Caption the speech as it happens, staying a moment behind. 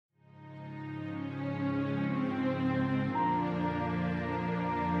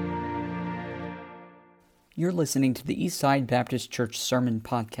You're listening to the Eastside Baptist Church Sermon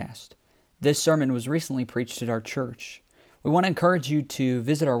Podcast. This sermon was recently preached at our church. We want to encourage you to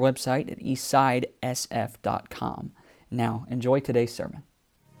visit our website at eastsidesf.com. Now, enjoy today's sermon.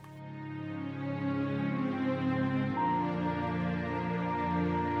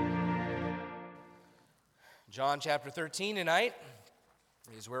 John chapter 13 tonight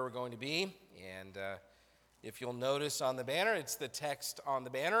is where we're going to be, and if you'll notice on the banner, it's the text on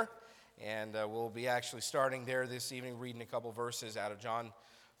the banner, and we'll be actually starting there this evening, reading a couple verses out of John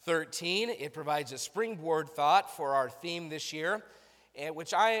 13. It provides a springboard thought for our theme this year,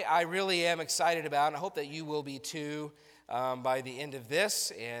 which I really am excited about, and I hope that you will be too by the end of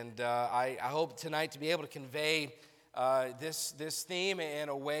this, and I hope tonight to be able to convey this theme in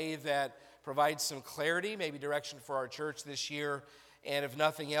a way that provides some clarity, maybe direction for our church this year, and if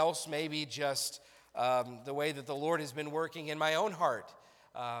nothing else, maybe just the way that the Lord has been working in my own heart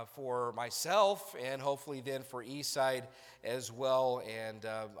for myself, and hopefully then for Eastside as well. And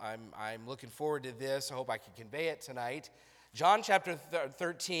I'm looking forward to this. I hope I can convey it tonight. John chapter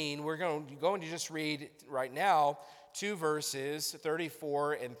 13, we're going to just read right now 2 verses,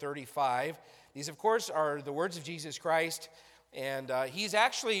 34 and 35. These, of course, are the words of Jesus Christ. And he's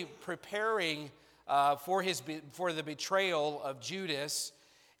actually preparing for the betrayal of Judas,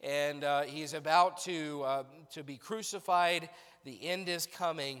 and he's about to be crucified. The end is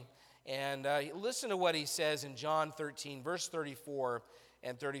coming, and listen to what he says in John 13, verse 34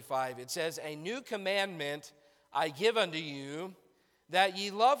 and 35. It says, "A new commandment I give unto you, that ye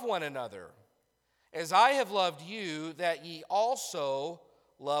love one another, as I have loved you, that ye also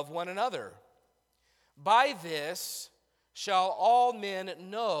love one another. By this shall all men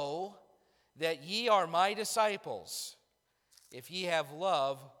know that ye are my disciples, if ye have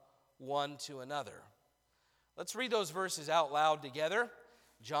love one to another." Let's read those verses out loud together.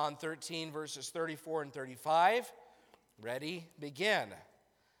 John 13, verses 34 and 35. Ready? Begin.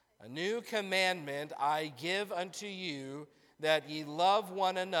 "A new commandment I give unto you, that ye love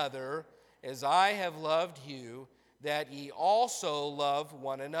one another, as I have loved you, that ye also love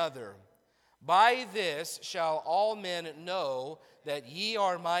one another. By this shall all men know that ye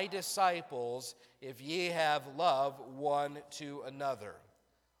are my disciples, if ye have love one to another."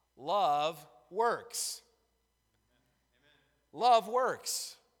 Love works. Love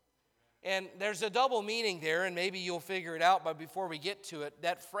works. And there's a double meaning there, and maybe you'll figure it out, but before we get to it,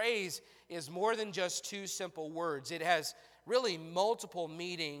 that phrase is more than just 2 simple words. It has really multiple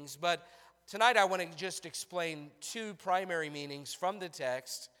meanings, but tonight I want to just explain 2 primary meanings from the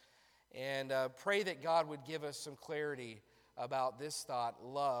text, and pray that God would give us some clarity about this thought: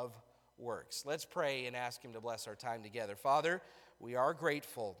 love works. Let's pray and ask Him to bless our time together. Father, we are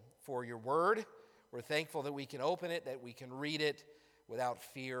grateful for your word. We're thankful that we can open it, that we can read it without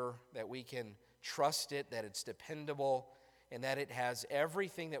fear, that we can trust it, that it's dependable, and that it has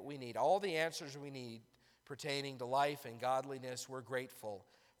everything that we need, all the answers we need pertaining to life and godliness. We're grateful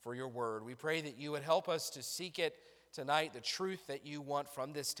for your word. We pray that you would help us to seek it tonight, the truth that you want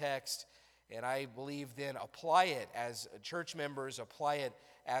from this text, and I believe then apply it as church members, apply it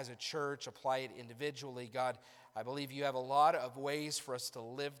as a church, apply it individually. God, I believe you have a lot of ways for us to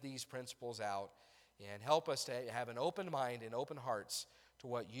live these principles out, and help us to have an open mind and open hearts to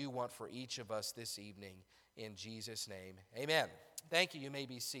what you want for each of us this evening. In Jesus' name, amen. Thank you. You may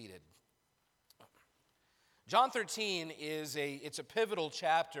be seated. John 13 it's a pivotal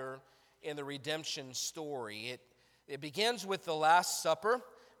chapter in the redemption story. It begins with the Last Supper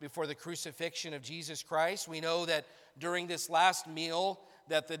before the crucifixion of Jesus Christ. We know that during this last meal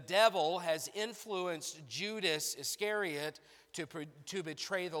that the devil has influenced Judas Iscariot to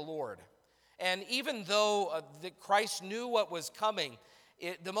betray the Lord. And even though Christ knew what was coming,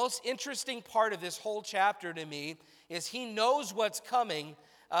 the most interesting part of this whole chapter to me is he knows what's coming,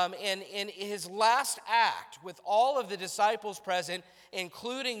 and in his last act with all of the disciples present,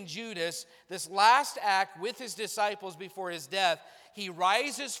 including Judas, this last act with his disciples before his death, he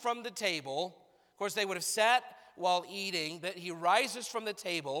rises from the table. Of course, they would have sat while eating, but he rises from the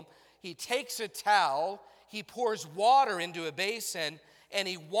table, he takes a towel, he pours water into a basin, and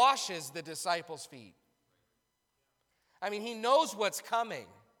he washes the disciples' feet. I mean, he knows what's coming.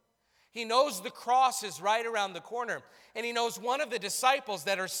 He knows the cross is right around the corner, and he knows one of the disciples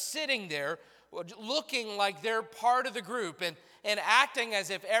that are sitting there looking like they're part of the group and acting as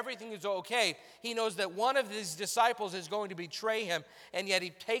if everything is okay. He knows that one of his disciples is going to betray him, and yet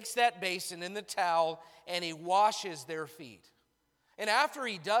he takes that basin and the towel and he washes their feet. And after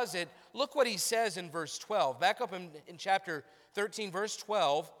he does it, look what he says in verse 12. Back up in chapter 13, verse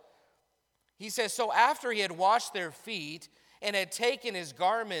 12. He says, "So after he had washed their feet and had taken his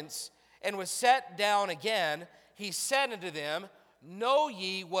garments and was set down again, he said unto them, Know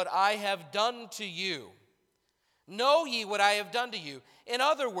ye what I have done to you? Know ye what I have done to you? In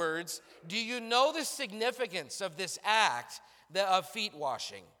other words, do you know the significance of this act of feet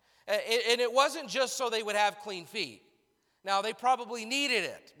washing? And it wasn't just so they would have clean feet. Now, they probably needed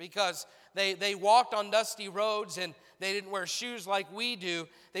it because they walked on dusty roads and they didn't wear shoes like we do.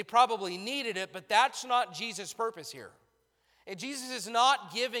 They probably needed it, but that's not Jesus' purpose here. And Jesus is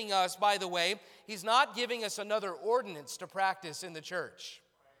not giving us, by the way, he's not giving us another ordinance to practice in the church.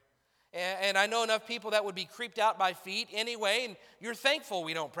 And I know enough people that would be creeped out by feet anyway, and you're thankful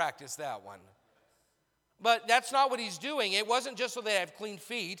we don't practice that one. But that's not what he's doing. It wasn't just so they have clean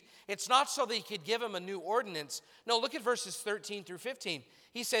feet. It's not so they could give him a new ordinance. No, look at verses 13 through 15.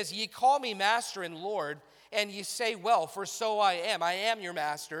 He says, Ye call me Master and Lord, and ye say, Well, for so I am. I am your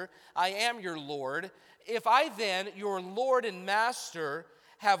Master. I am your Lord. If I then, your Lord and Master,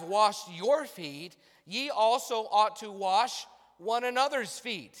 have washed your feet, ye also ought to wash one another's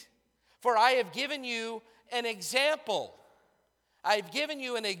feet. For I have given you an example. I've given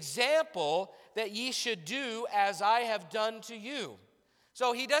you an example that ye should do as I have done to you.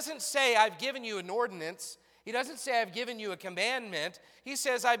 So he doesn't say, I've given you an ordinance. He doesn't say, I've given you a commandment. He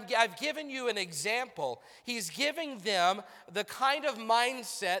says, I've given you an example. He's giving them the kind of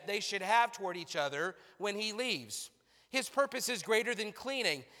mindset they should have toward each other when he leaves. His purpose is greater than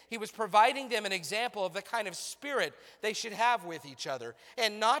cleaning. He was providing them an example of the kind of spirit they should have with each other.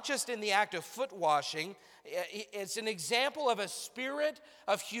 And not just in the act of foot washing, it's an example of a spirit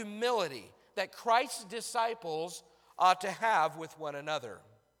of humility that Christ's disciples ought to have with one another.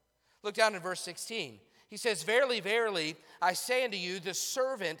 Look down in verse 16. He says, Verily, verily, I say unto you, the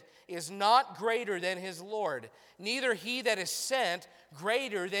servant is not greater than his Lord, neither he that is sent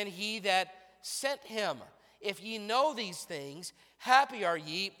greater than he that sent him. If ye know these things, happy are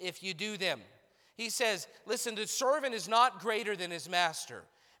ye if you do them. He says, listen, the servant is not greater than his master.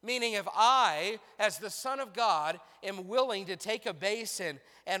 Meaning, if I, as the Son of God, am willing to take a basin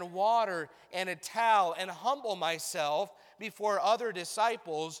and water and a towel and humble myself before other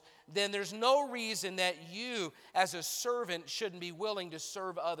disciples, then there's no reason that you, as a servant, shouldn't be willing to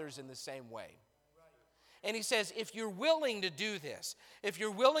serve others in the same way. And he says, if you're willing to do this, if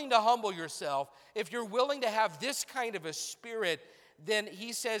you're willing to humble yourself, if you're willing to have this kind of a spirit, then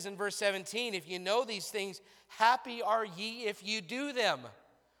he says in verse 17, if you know these things, happy are ye if you do them.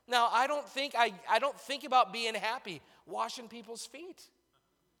 Now, I don't think about being happy washing people's feet.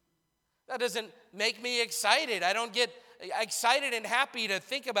 That doesn't make me excited. I don't get excited and happy to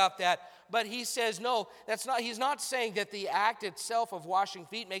think about that. But he says, no, he's not saying that the act itself of washing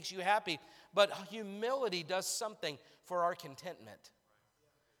feet makes you happy, but humility does something for our contentment.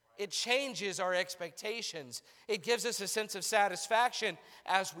 It changes our expectations. It gives us a sense of satisfaction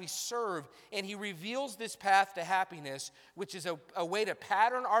as we serve. And he reveals this path to happiness, which is a way to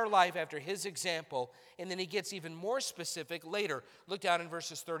pattern our life after his example. And then he gets even more specific later. Look down in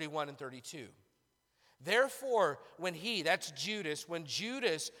verses 31 and 32. Therefore, when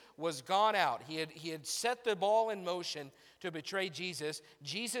Judas was gone out, he had set the ball in motion to betray Jesus.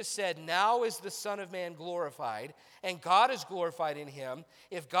 Jesus said, Now is the Son of Man glorified, and God is glorified in him.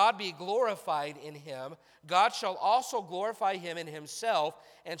 If God be glorified in him, God shall also glorify him in himself,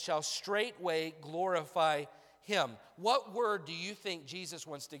 and shall straightway glorify him. What word do you think Jesus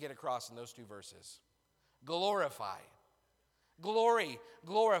wants to get across in those two verses? Glorify. Glory,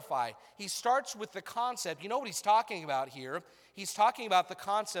 glorify. He starts with the concept. You know what he's talking about here? He's talking about the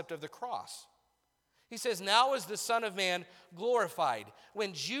concept of the cross. He says, Now is the Son of Man glorified.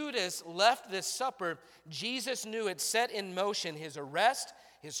 When Judas left this supper, Jesus knew it set in motion his arrest,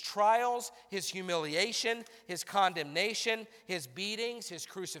 his trials, his humiliation, his condemnation, his beatings, his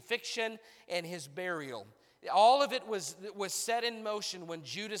crucifixion, and his burial. All of it was set in motion when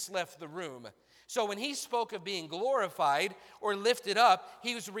Judas left the room. So when he spoke of being glorified or lifted up,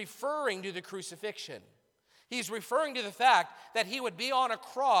 he was referring to the crucifixion. He's referring to the fact that he would be on a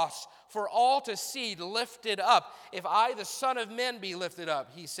cross for all to see, lifted up. If I, the Son of Man, be lifted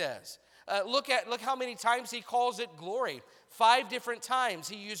up, he says. Look how many times he calls it glory. 5 different times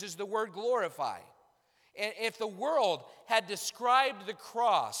he uses the word glorify. And if the world had described the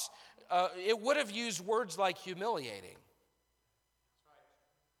cross, it would have used words like humiliating.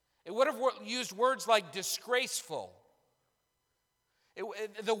 It would have used words like disgraceful.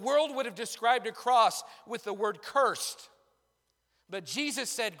 The world would have described a cross with the word cursed. But Jesus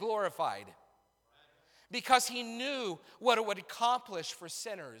said glorified. Because he knew what it would accomplish for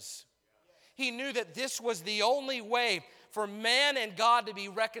sinners. He knew that this was the only way for man and God to be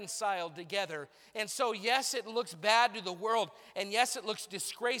reconciled together. And so, yes, it looks bad to the world, and yes, it looks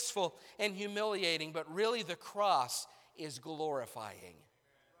disgraceful and humiliating, but really the cross is glorifying.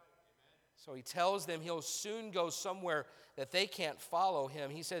 So he tells them he'll soon go somewhere that they can't follow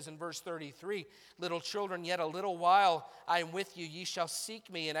him. He says in verse 33, "Little children, yet a little while I am with you. Ye shall seek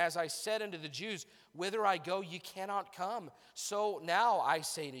me. And as I said unto the Jews, whither I go, ye cannot come. So now I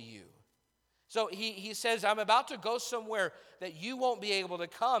say to you." So he says, I'm about to go somewhere that you won't be able to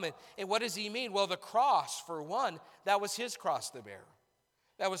come. And what does he mean? Well, the cross, for one, that was his cross to bear.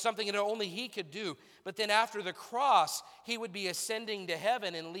 That was something that only he could do. But then after the cross, he would be ascending to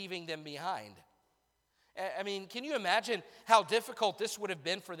heaven and leaving them behind. I mean, can you imagine how difficult this would have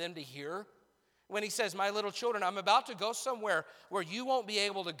been for them to hear? When he says, "My little children, I'm about to go somewhere where you won't be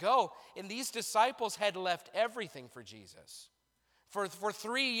able to go." And these disciples had left everything for Jesus. For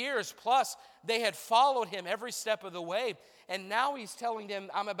 3 years plus, they had followed him every step of the way. And now he's telling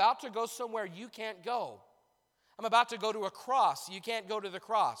them, I'm about to go somewhere you can't go. I'm about to go to a cross. You can't go to the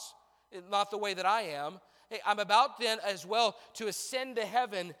cross. Not the way that I am. I'm about then as well to ascend to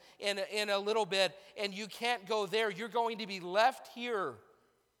heaven in a little bit, and you can't go there. You're going to be left here.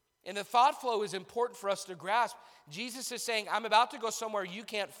 And the thought flow is important for us to grasp. Jesus is saying, I'm about to go somewhere you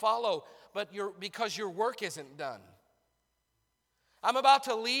can't follow, but because your work isn't done. I'm about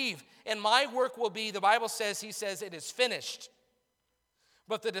to leave, and my work will be, the Bible says, he says, it is finished.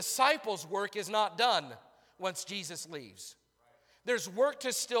 But the disciples' work is not done once Jesus leaves. There's work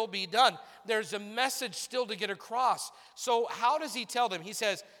to still be done. There's a message still to get across. So how does he tell them? He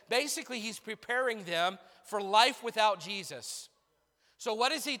says, basically, he's preparing them for life without Jesus. So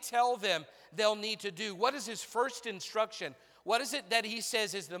what does he tell them they'll need to do? What is his first instruction? What is it that he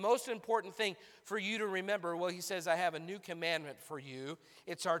says is the most important thing for you to remember? Well, he says, I have a new commandment for you.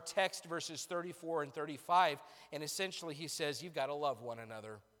 It's our text, verses 34 and 35. And essentially, he says, you've got to love one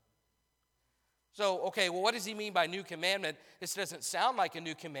another. So, okay, well, what does he mean by new commandment? This doesn't sound like a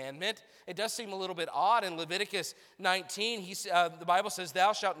new commandment. It does seem a little bit odd. In Leviticus 19, the Bible says,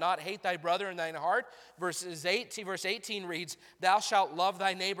 thou shalt not hate thy brother in thine heart. Verse 18 reads, thou shalt love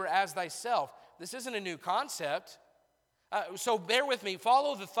thy neighbor as thyself. This isn't a new concept. So bear with me.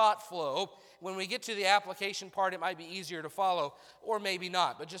 Follow the thought flow. When we get to the application part, it might be easier to follow, or maybe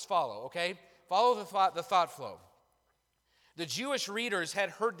not, but just follow, okay? Follow the thought flow. The Jewish readers had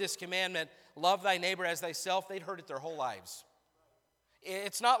heard this commandment, love thy neighbor as thyself. They'd heard it their whole lives.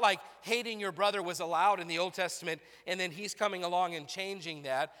 It's not like hating your brother was allowed in the Old Testament and then he's coming along and changing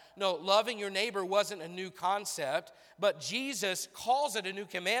that. No, loving your neighbor wasn't a new concept, but Jesus calls it a new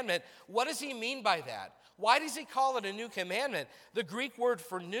commandment. What does he mean by that? Why does he call it a new commandment? The Greek word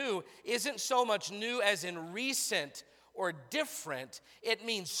for new isn't so much new as in recent or different. It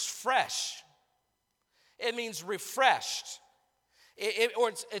means fresh. It means refreshed.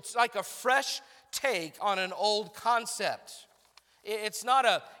 It's like a fresh take on an old concept. It's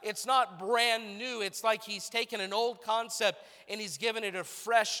not brand new. It's like he's taken an old concept and he's given it a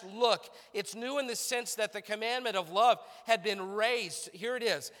fresh look. It's new in the sense that the commandment of love had been raised. Here it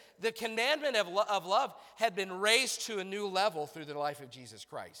is. The commandment of love had been raised to a new level through the life of Jesus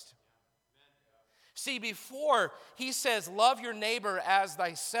Christ. See, before he says, love your neighbor as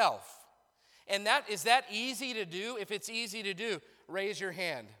thyself. And is that easy to do? If it's easy to do, raise your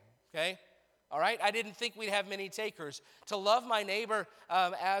hand, okay? All right? I didn't think we'd have many takers. To love my neighbor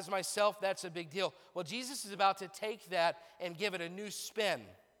as myself, that's a big deal. Well, Jesus is about to take that and give it a new spin.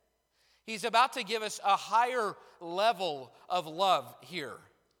 He's about to give us a higher level of love here.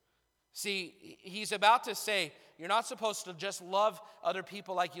 See, he's about to say, you're not supposed to just love other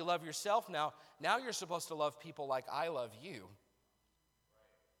people like you love yourself now. Now you're supposed to love people like I love you.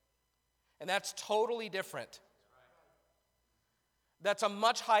 And that's totally different. That's a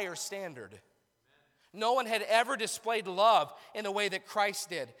much higher standard. No one had ever displayed love in the way that Christ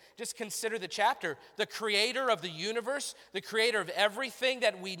did. Just consider the chapter. The creator of the universe, the creator of everything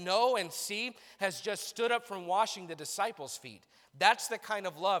that we know and see, has just stood up from washing the disciples' feet. That's the kind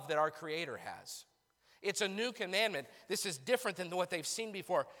of love that our creator has. It's a new commandment. This is different than what they've seen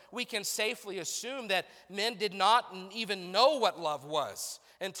before. We can safely assume that men did not even know what love was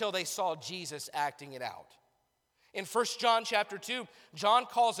until they saw Jesus acting it out. In 1 John chapter 2, John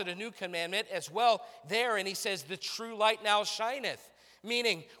calls it a new commandment as well there, and he says, the true light now shineth,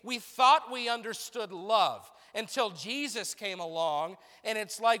 meaning we thought we understood love until Jesus came along, and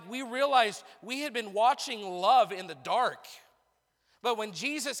it's like we realized we had been watching love in the dark. But when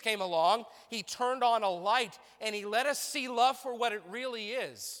Jesus came along, he turned on a light, and he let us see love for what it really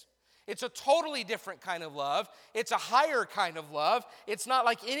is. It's a totally different kind of love. It's a higher kind of love. It's not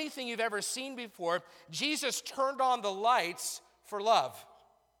like anything you've ever seen before. Jesus turned on the lights for love.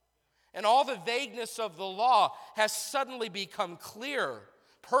 And all the vagueness of the law has suddenly become clear.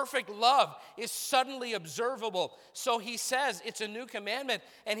 Perfect love is suddenly observable. So he says it's a new commandment,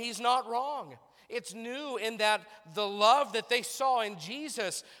 and he's not wrong. It's new in that the love that they saw in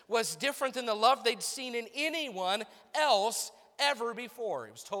Jesus was different than the love they'd seen in anyone else ever before.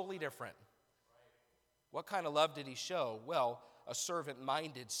 It was totally different. What kind of love did he show? Well, a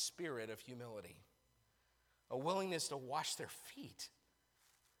servant-minded spirit of humility, a willingness to wash their feet.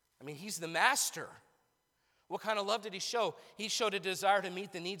 I mean, he's the master. What kind of love did he show? He showed a desire to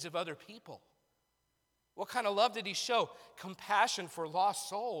meet the needs of other people. What kind of love did he show? Compassion for lost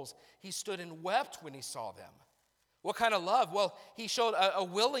souls. He stood and wept when he saw them. What kind of love? Well, he showed a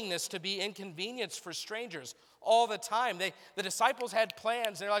willingness to be inconvenienced for strangers all the time. The disciples had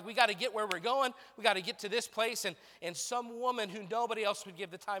plans. They're like, we got to get where we're going. We got to get to this place. And some woman who nobody else would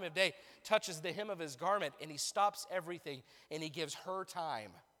give the time of day touches the hem of his garment, and he stops everything, and he gives her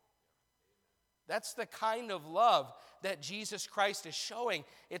time. That's the kind of love that Jesus Christ is showing.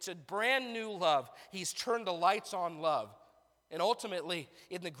 It's a brand new love. He's turned the lights on love. And ultimately,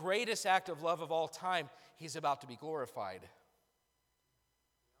 in the greatest act of love of all time, he's about to be glorified.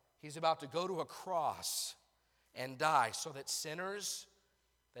 He's about to go to a cross and die so that sinners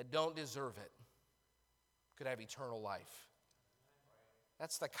that don't deserve it could have eternal life.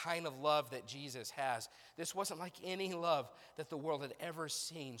 That's the kind of love that Jesus has. This wasn't like any love that the world had ever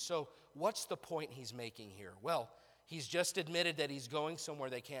seen. So what's the point he's making here? Well, he's just admitted that he's going somewhere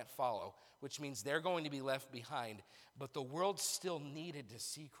they can't follow, which means they're going to be left behind. But the world still needed to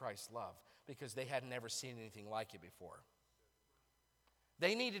see Christ's love because they had never seen anything like it before.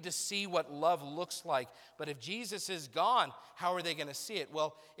 They needed to see what love looks like. But if Jesus is gone, how are they going to see it?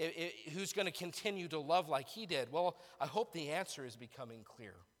 Well, who's going to continue to love like he did? Well, I hope the answer is becoming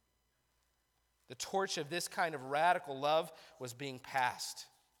clear. The torch of this kind of radical love was being passed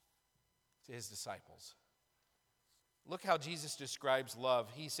to his disciples. Look how Jesus describes love.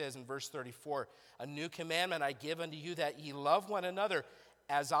 He says in verse 34, "A new commandment I give unto you, that ye love one another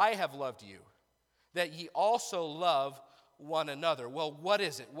as I have loved you, that ye also love one another." Well, what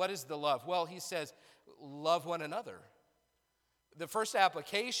is it? What is the love? Well, he says, love one another. The first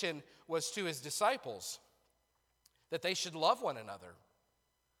application was to his disciples, that they should love one another.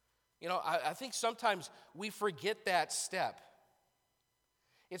 You know, I think sometimes we forget that step.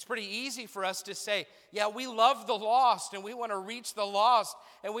 It's pretty easy for us to say, yeah, we love the lost and we want to reach the lost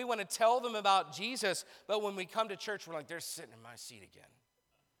and we want to tell them about Jesus. But when we come to church, we're like, they're sitting in my seat again.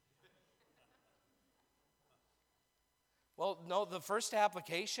 Well, no, the first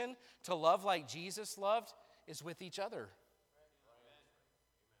application to love like Jesus loved is with each other.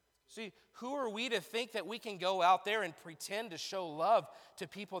 See, who are we to think that we can go out there and pretend to show love to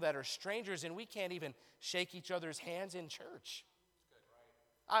people that are strangers and we can't even shake each other's hands in church?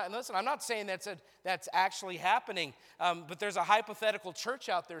 Listen, I'm not saying that's actually happening, but there's a hypothetical church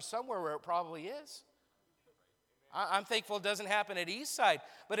out there somewhere where it probably is. I'm thankful it doesn't happen at Eastside,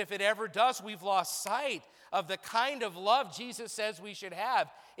 but if it ever does, we've lost sight of the kind of love Jesus says we should have.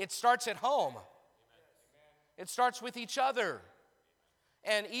 It starts at home. It starts with each other.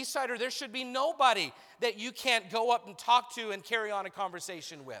 And Eastsider, there should be nobody that you can't go up and talk to and carry on a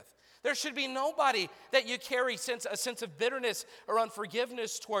conversation with. There should be nobody that you carry a sense of bitterness or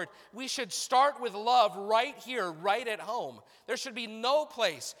unforgiveness toward. We should start with love right here, right at home. There should be no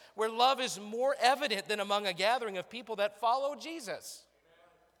place where love is more evident than among a gathering of people that follow Jesus.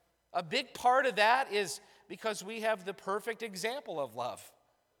 A big part of that is because we have the perfect example of love.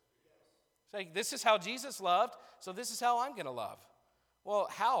 It's like, this is how Jesus loved, so this is how I'm going to love. Well,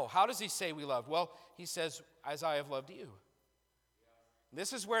 how? How does he say we love? Well, he says, as I have loved you.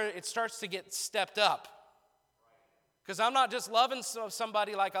 This is where it starts to get stepped up. Because I'm not just loving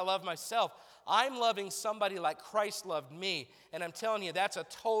somebody like I love myself. I'm loving somebody like Christ loved me. And I'm telling you, that's a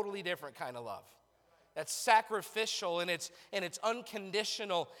totally different kind of love. That's sacrificial and it's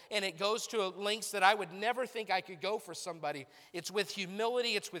unconditional and it goes to lengths that I would never think I could go for somebody. It's with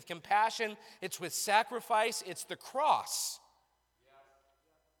humility, it's with compassion, it's with sacrifice, it's the cross.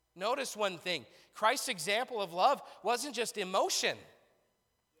 Notice one thing. Christ's example of love wasn't just emotion.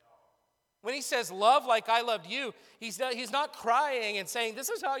 When he says love like I loved you, he's not crying and saying this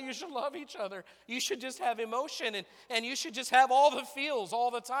is how you should love each other. You should just have emotion and you should just have all the feels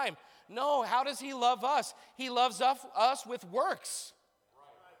all the time. No, how does he love us? He loves us with works,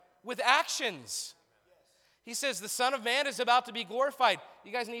 with actions. He says the Son of Man is about to be glorified.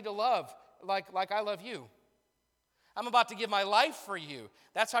 You guys need to love like I love you. I'm about to give my life for you.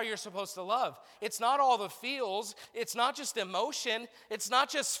 That's how you're supposed to love. It's not all the feels. It's not just emotion. It's not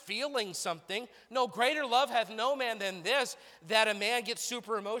just feeling something. No, greater love hath no man than this, that a man gets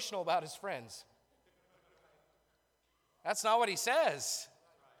super emotional about his friends. That's not what he says.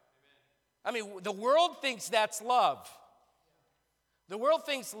 I mean, the world thinks that's love. The world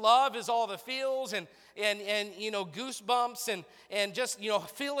thinks love is all the feels and goosebumps and just,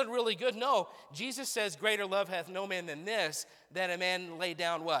 feeling really good. No, Jesus says, greater love hath no man than this, that a man lay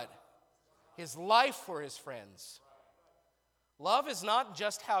down what? His life for his friends. Love is not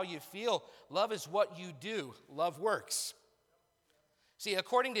just how you feel. Love is what you do. Love works. See,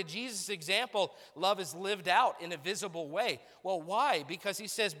 according to Jesus' example, love is lived out in a visible way. Well, why? Because he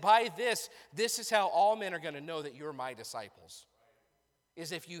says, by this is how all men are going to know that you're my disciples.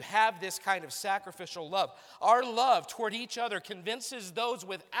 Is if you have this kind of sacrificial love. Our love toward each other convinces those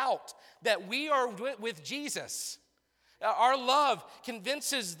without that we are with Jesus. Our love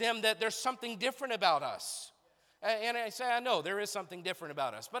convinces them that there's something different about us. And I say, I know there is something different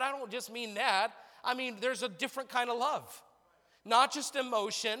about us, but I don't just mean that. I mean, there's a different kind of love. Not just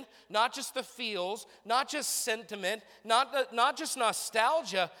emotion, not just the feels, not just sentiment, not just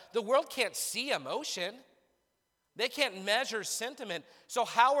nostalgia. The world can't see emotion. They can't measure sentiment. So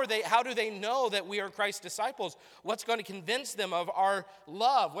how do they know that we are Christ's disciples? What's going to convince them of our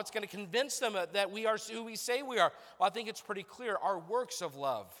love? What's going to convince them that we are who we say we are? Well, I think it's pretty clear. Our works of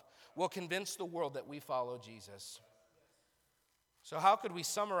love will convince the world that we follow Jesus. So how could we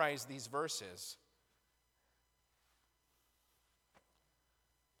summarize these verses?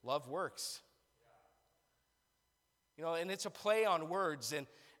 Love works. And it's a play on words, and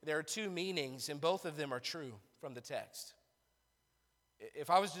there are two meanings, and both of them are true from the text.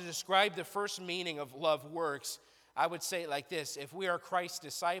 If I was to describe the first meaning of love works, I would say it like this: if we are Christ's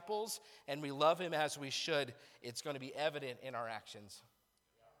disciples and we love him as we should, it's going to be evident in our actions.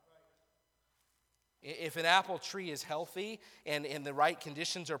 If an apple tree is healthy and the right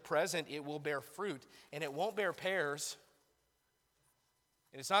conditions are present, it will bear fruit, and it won't bear pears.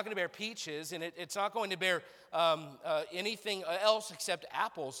 And it's not going to bear peaches, and it's not going to bear anything else except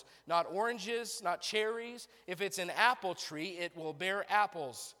apples. Not oranges, not cherries. If it's an apple tree, it will bear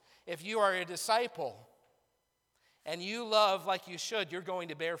apples. If you are a disciple and you love like you should, you're going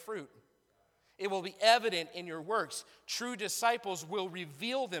to bear fruit. It will be evident in your works. True disciples will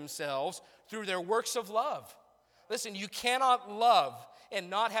reveal themselves through their works of love. Listen, you cannot love and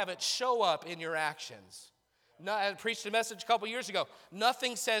not have it show up in your actions. I preached a message a couple years ago.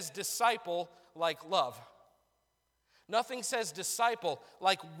 Nothing says disciple like love. Nothing says disciple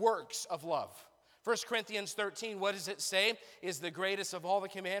like works of love. 1 Corinthians 13, what does it say? Is the greatest of all the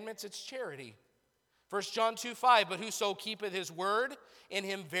commandments? It's charity. 1 John 2:5, but whoso keepeth his word, in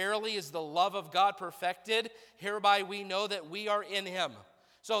him verily is the love of God perfected. Hereby we know that we are in him.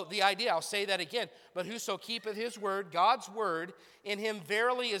 So the idea, I'll say that again, but whoso keepeth his word, God's word, in him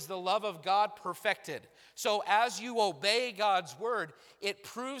verily is the love of God perfected. So as you obey God's word, it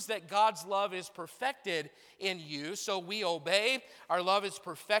proves that God's love is perfected in you. So we obey, our love is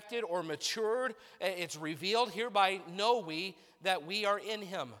perfected or matured, it's revealed. Hereby know we that we are in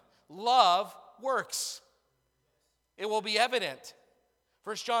him. Love works. It will be evident.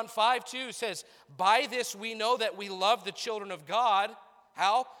 1 John 5:2 says, by this we know that we love the children of God.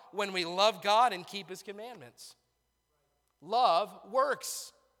 How? When we love God and keep his commandments. Love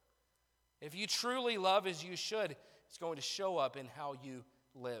works. If you truly love as you should, it's going to show up in how you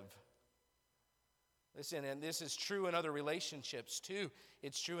live. Listen, and this is true in other relationships too.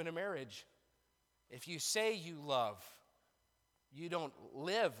 It's true in a marriage. If you say you love, you don't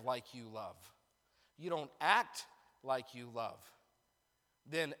live like you love, you don't act like you love,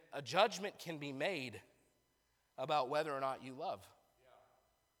 then a judgment can be made about whether or not you love.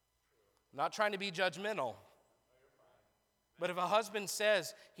 I'm not trying to be judgmental. But if a husband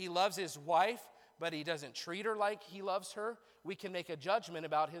says he loves his wife, but he doesn't treat her like he loves her, we can make a judgment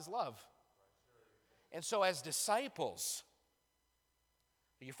about his love. And so as disciples,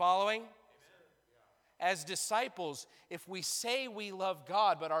 are you following? As disciples, if we say we love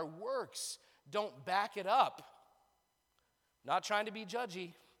God, but our works don't back it up, not trying to be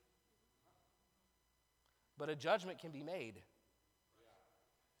judgy, but a judgment can be made.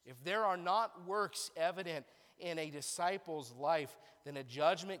 If there are not works evident in a disciple's life, then a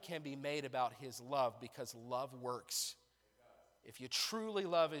judgment can be made about his love, because love works. If you truly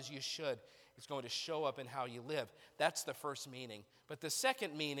love as you should, it's going to show up in how you live. That's the first meaning. But the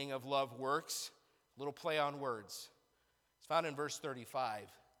second meaning of love works, a little play on words. It's found in verse 35.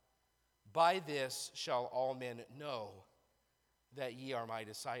 By this shall all men know that ye are my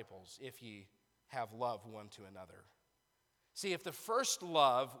disciples, if ye have love one to another. See, if the first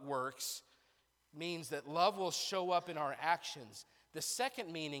love works, means that love will show up in our actions. The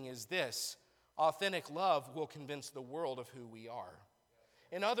second meaning is this: authentic love will convince the world of who we are.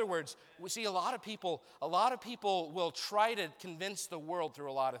 In other words, we see a lot of people will try to convince the world through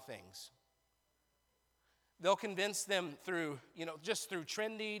a lot of things. They'll convince them through, just through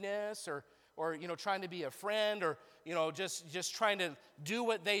trendiness or trying to be a friend, or, just trying to do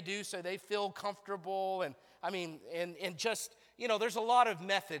what they do so they feel comfortable. And there's a lot of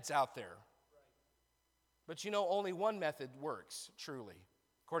methods out there. But only one method works, truly,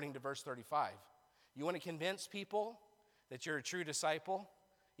 according to verse 35. You want to convince people that you're a true disciple?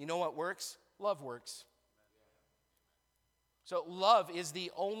 You know what works? Love works. So love is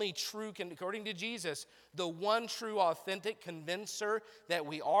the only true, according to Jesus, the one true, authentic convincer that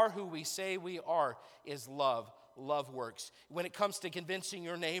we are who we say we are is love. Love works. When it comes to convincing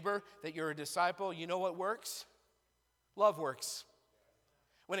your neighbor that you're a disciple, you know what works? Love works.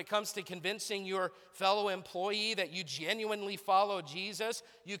 When it comes to convincing your fellow employee that you genuinely follow Jesus,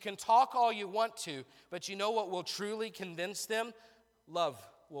 you can talk all you want to, but you know what will truly convince them? Love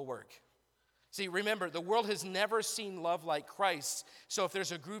will work. See, remember, the world has never seen love like Christ's. So if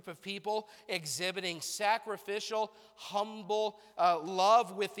there's a group of people exhibiting sacrificial, humble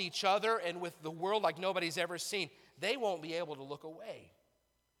love with each other and with the world like nobody's ever seen, they won't be able to look away.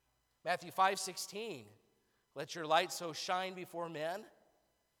 Matthew 5:16, let your light so shine before men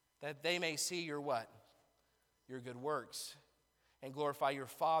that they may see your what? Your good works, and glorify your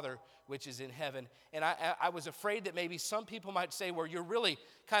Father which is in heaven. And I was afraid that maybe some people might say, well, you're really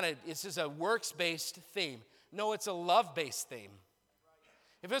this is a works-based theme. No, it's a love-based theme.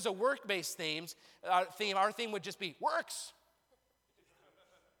 If it was a work-based theme, our theme would just be works.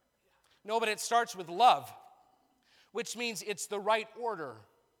 No, but it starts with love, which means it's the right order.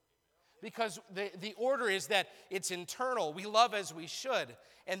 Because the order is that it's internal. We love as we should.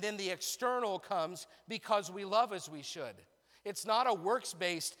 And then the external comes because we love as we should. It's not a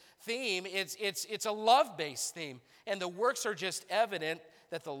works-based theme. It's a love-based theme. And the works are just evident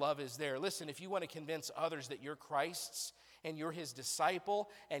that the love is there. Listen, if you want to convince others that you're Christ's and you're his disciple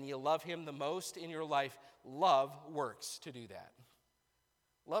and you love him the most in your life, love works to do that.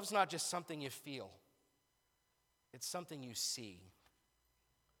 Love's not just something you feel. It's something you see.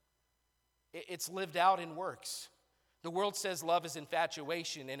 It's lived out in works. The world says love is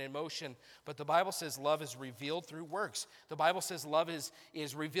infatuation and emotion, but the Bible says love is revealed through works. The Bible says love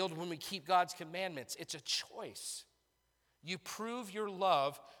is revealed when we keep God's commandments. It's a choice. You prove your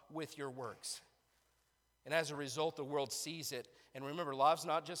love with your works. And as a result, the world sees it. And remember, love's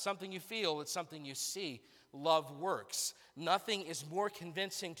not just something you feel, it's something you see. Love works. Nothing is more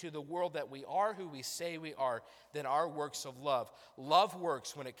convincing to the world that we are who we say we are than our works of love. Love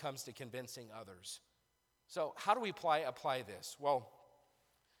works when it comes to convincing others. So how do we apply this? Well,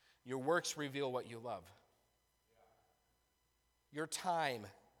 your works reveal what you love. Your time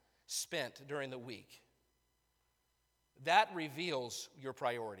spent during the week, that reveals your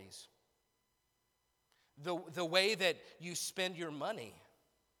priorities. The way that you spend your money,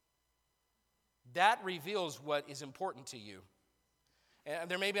 that reveals what is important to you. And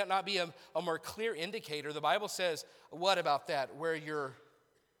there may not be a more clear indicator. The Bible says, what about that? Where your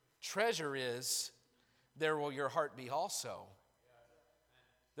treasure is, there will your heart be also.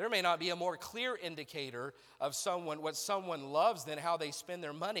 There may not be a more clear indicator of what someone loves than how they spend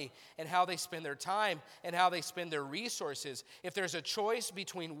their money and how they spend their time and how they spend their resources. If there's a choice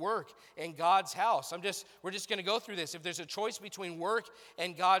between work and God's house, we're just going to go through this. If there's a choice between work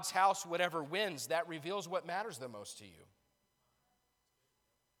and God's house, whatever wins, that reveals what matters the most to you.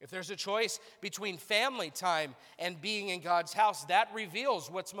 If there's a choice between family time and being in God's house, that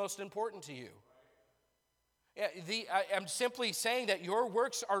reveals what's most important to you. I'm simply saying that your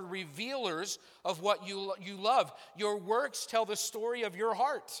works are revealers of what you love. Your works tell the story of your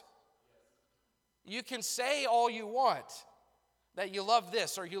heart. You can say all you want, that you love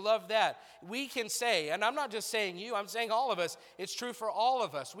this or you love that. We can say, and I'm not just saying you, I'm saying all of us. It's true for all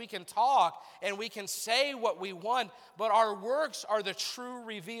of us. We can talk and we can say what we want, but our works are the true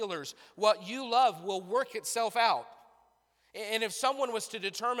revealers. What you love will work itself out. And if someone was to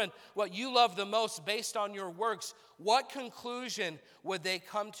determine what you love the most based on your works, what conclusion would they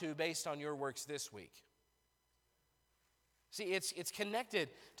come to based on your works this week? See, it's connected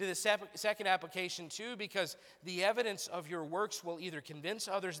to the second application too, because the evidence of your works will either convince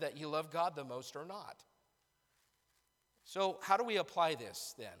others that you love God the most or not. So how do we apply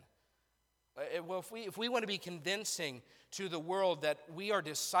this then? Well, if we want to be convincing to the world that we are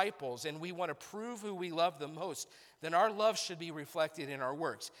disciples and we want to prove who we love the most, then our love should be reflected in our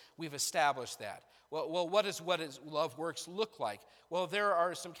works. We've established that. Well, what does love works look like? Well, there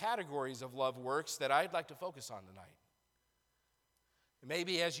are some categories of love works that I'd like to focus on tonight.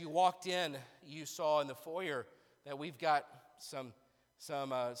 Maybe as you walked in, you saw in the foyer that we've got some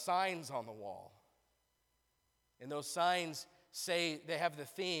signs on the wall. And those signs say they have the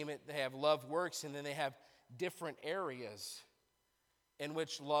theme, they have love works, and then they have different areas in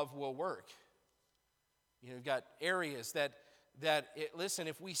which love will work. You've got areas listen,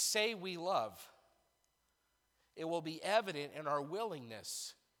 if we say we love, it will be evident in our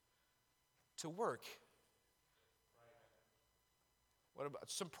willingness to work. What about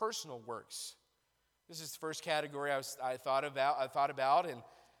some personal works? This is the first category I thought about, and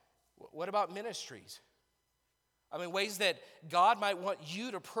what about ministries? I mean, ways that God might want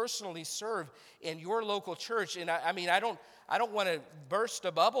you to personally serve in your local church. And I don't want to burst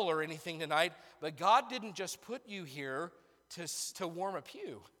a bubble or anything tonight, but God didn't just put you here to warm a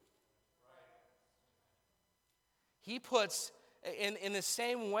pew. He puts, in the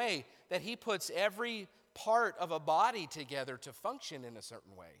same way that He puts every part of a body together to function in a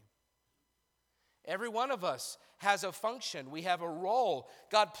certain way. Every one of us has a function. We have a role.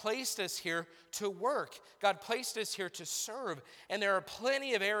 God placed us here to work. God placed us here to serve. And there are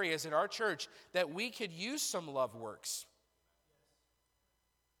plenty of areas in our church that we could use some love works.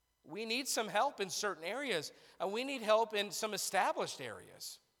 We need some help in certain areas, and we need help in some established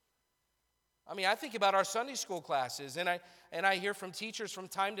areas. I mean, I think about our Sunday school classes, and I hear from teachers from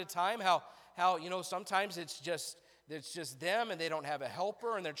time to time how sometimes it's just them, and they don't have a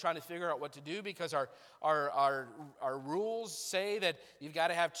helper, and they're trying to figure out what to do because our rules say that you've got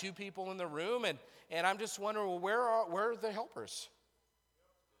to have two people in the room, and I'm just wondering, well, where are the helpers?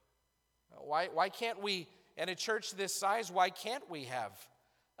 Why can't we, at a church this size, why can't we have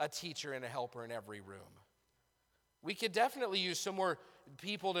a teacher and a helper in every room? We could definitely use some more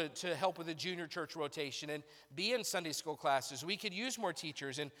people to help with the junior church rotation and be in Sunday school classes. We could use more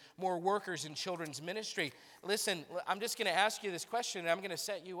teachers and more workers in children's ministry. Listen, I'm just going to ask you this question, and I'm going to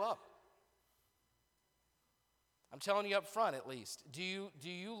set you up. I'm telling you up front, at least. Do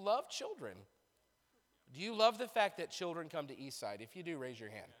you love children? Do you love the fact that children come to Eastside? If you do, raise your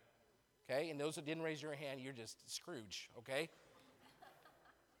hand. Okay? And those that didn't raise your hand, you're just Scrooge, okay?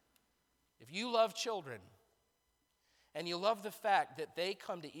 If you love children, and you love the fact that they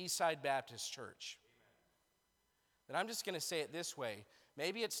come to Eastside Baptist Church, then I'm just going to say it this way.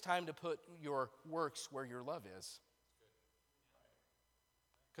 Maybe it's time to put your works where your love is.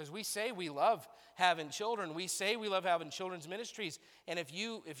 Because we say we love having children. We say we love having children's ministries. And if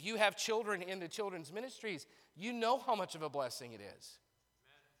you have children in the children's ministries, you know how much of a blessing it is.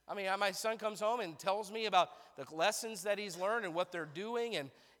 I mean, my son comes home and tells me about the lessons that he's learned and what they're doing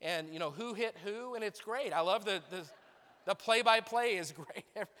and who hit who, and it's great. I love the play-by-play is great.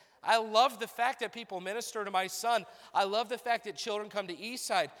 I love the fact that people minister to my son. I love the fact that children come to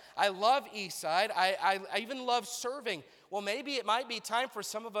Eastside. I love Eastside. I even love serving. Well, maybe it might be time for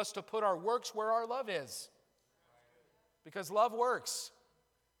some of us to put our works where our love is. Because love works.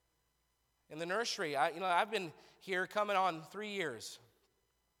 In the nursery, I've been here coming on 3 years.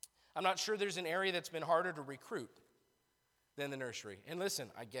 I'm not sure there's an area that's been harder to recruit than the nursery. And listen,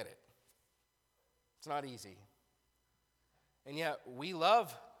 I get it. It's not easy. And yet, we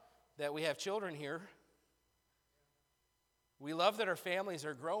love that we have children here. We love that our families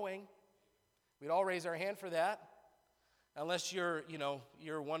are growing. We'd all raise our hand for that. Unless you're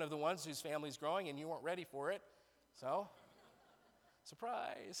one of the ones whose family's growing and you weren't ready for it. So,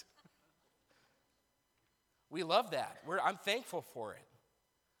 surprise. We love that. I'm thankful for it.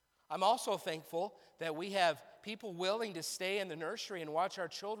 I'm also thankful that we have people willing to stay in the nursery and watch our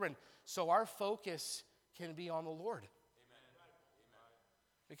children so our focus can be on the Lord.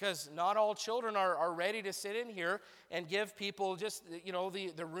 Because not all children are ready to sit in here and give people just,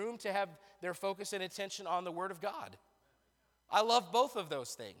 the room to have their focus and attention on the Word of God. I love both of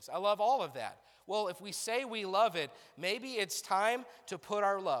those things. I love all of that. Well, if we say we love it, maybe it's time to put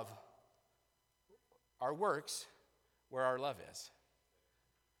our love, our works, where our love is.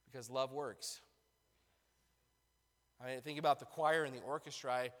 Because love works. I think about the choir and the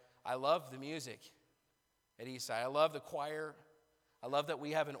orchestra. I love the music at Eastside. I love the choir. I love that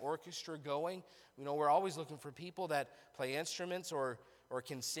we have an orchestra going. We're always looking for people that play instruments or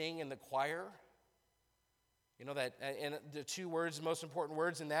can sing in the choir. That, and the two words, most important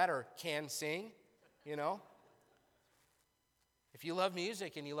words in that are can sing, If you love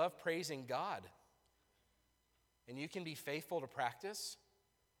music and you love praising God, and you can be faithful to practice,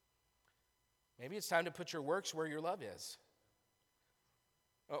 Maybe it's time to put your works where your love is.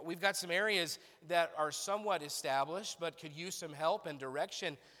 We've got some areas that are somewhat established but could use some help and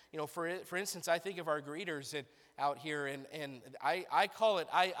direction. For instance, I think of our greeters out here, and I call it,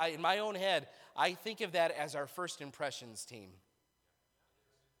 in my own head, I think of that as our first impressions team.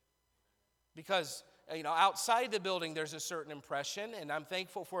 Because, outside the building, there's a certain impression, and I'm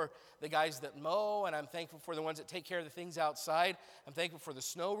thankful for the guys that mow, and I'm thankful for the ones that take care of the things outside. I'm thankful for the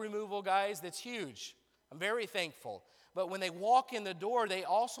snow removal guys. That's huge. I'm very thankful. But when they walk in the door, they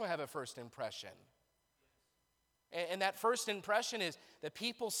also have a first impression. And that first impression is the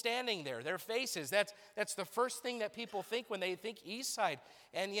people standing there, their faces. That's the first thing that people think when they think Eastside.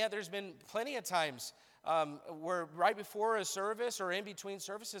 And yeah, there's been plenty of times where right before a service or in between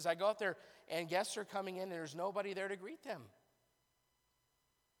services, I go out there and guests are coming in and there's nobody there to greet them.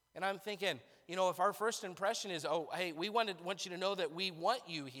 And I'm thinking, if our first impression is, oh, hey, we want you to know that we want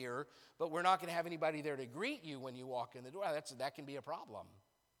you here, but we're not going to have anybody there to greet you when you walk in the door, that can be a problem.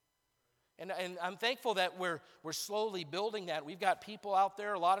 And I'm thankful that we're slowly building that. We've got people out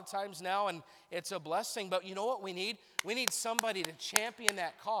there a lot of times now, and it's a blessing. But you know what we need? We need somebody to champion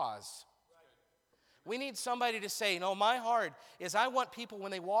that cause. We need somebody to say, my heart is I want people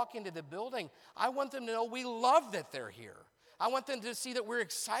when they walk into the building, I want them to know we love that they're here. I want them to see that we're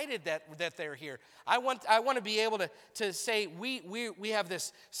excited that they're here. I want to be able to say, we have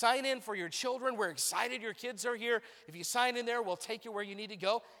this sign in for your children. We're excited your kids are here. If you sign in there, we'll take you where you need to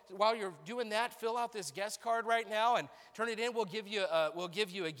go. While you're doing that, fill out this guest card right now and turn it in. We'll give you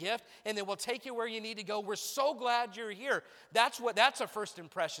a gift, and then we'll take you where you need to go. We're so glad you're here. That's a first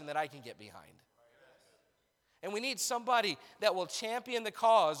impression that I can get behind. And we need somebody that will champion the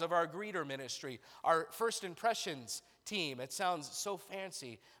cause of our greeter ministry, our first impressions team. It sounds so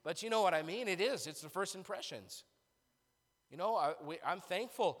fancy, but you know what I mean? It is. It's the first impressions. I'm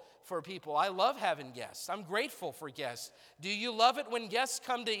thankful for people. I love having guests. I'm grateful for guests. Do you love it when guests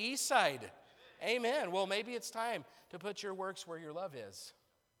come to Eastside? Amen. Well, maybe it's time to put your works where your love is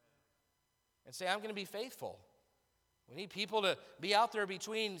and say, I'm going to be faithful. We need people to be out there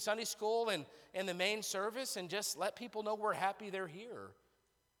between Sunday school and the main service and just let people know we're happy they're here.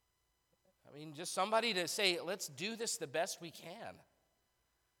 Just somebody to say, let's do this the best we can.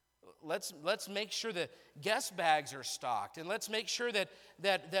 Let's make sure that guest bags are stocked, and let's make sure that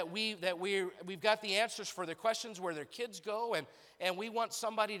we've got the answers for the questions where their kids go, and we want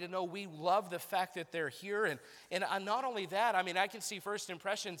somebody to know we love the fact that they're here, and not only that, I can see first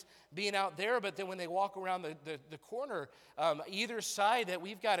impressions being out there, but then when they walk around the corner, either side, that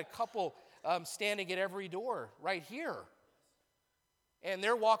we've got a couple standing at every door right here. And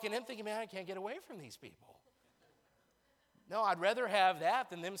they're walking in thinking, man, I can't get away from these people. No, I'd rather have that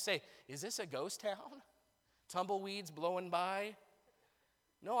than them say, is this a ghost town? Tumbleweeds blowing by?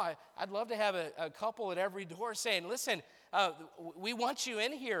 No, I'd love to have a couple at every door saying, listen, we want you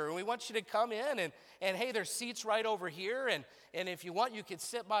in here, and we want you to come in, and hey, there's seats right over here, and if you want, you could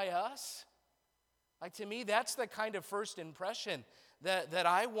sit by us. To me, that's the kind of first impression that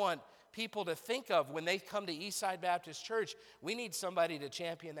I want people to think of when they come to Eastside Baptist Church. We need somebody to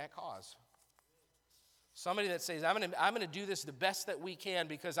champion that cause. Somebody that says, I'm going to do this the best that we can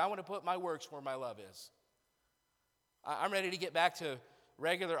because I want to put my works where my love is. I'm ready to get back to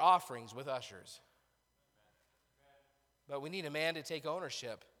regular offerings with ushers. But we need a man to take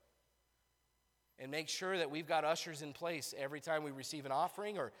ownership and make sure that we've got ushers in place every time we receive an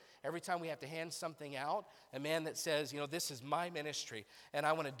offering or every time we have to hand something out. A man that says, this is my ministry, and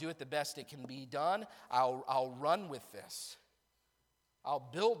I want to do it the best it can be done. I'll run with this. I'll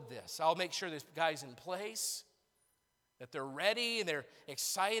build this. I'll make sure this guy's in place, that they're ready and they're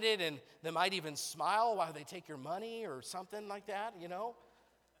excited, and they might even smile while they take your money or something like that,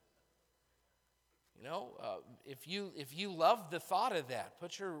 If you love the thought of that,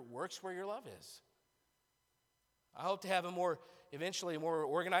 put your works where your love is. I hope to have eventually a more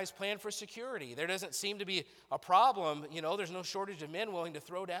organized plan for security. There doesn't seem to be a problem, there's no shortage of men willing to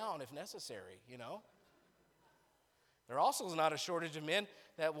throw down if necessary, There also is not a shortage of men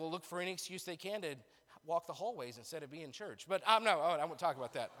that will look for any excuse they can to walk the hallways instead of being in church. But I won't talk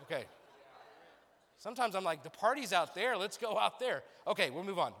about that. Okay. Sometimes I'm like, the party's out there, let's go out there. Okay, we'll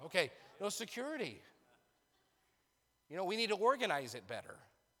move on. Okay, no security. We need to organize it better.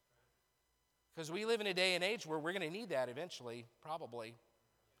 Because we live in a day and age where we're going to need that eventually, probably.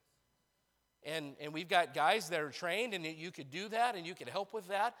 And we've got guys that are trained, and you could do that, and you could help with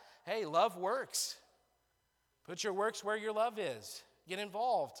that. Hey, love works. Put your works where your love is. Get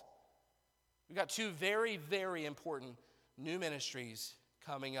involved. We've got two very, very important new ministries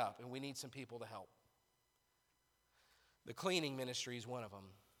coming up, and we need some people to help. The cleaning ministry is one of them.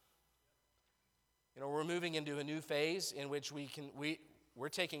 We're moving into a new phase in which we're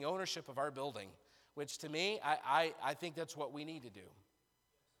taking ownership of our building, which to me, I think that's what we need to do.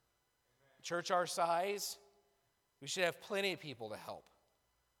 Church our size, we should have plenty of people to help.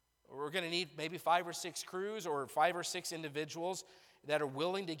 We're going to need maybe 5 or 6 crews or 5 or 6 individuals that are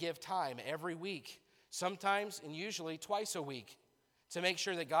willing to give time every week, sometimes and usually twice a week, to make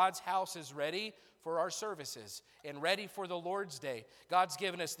sure that God's house is ready for our services and ready for the Lord's Day. God's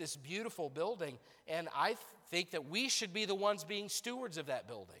given us this beautiful building, and I think that we should be the ones being stewards of that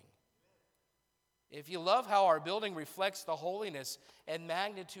building. If you love how our building reflects the holiness and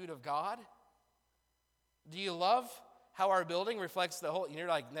magnitude of God, do you love how our building reflects the whole? You're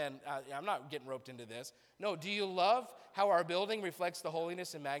like, man, I'm not getting roped into this. No, do you love how our building reflects the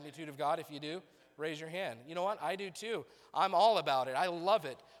holiness and magnitude of God? If you do, raise your hand. You know what? I do too. I'm all about it. I love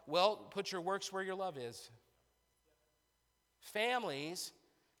it. Well, put your works where your love is. Families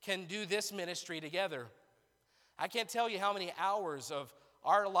can do this ministry together. I can't tell you how many hours of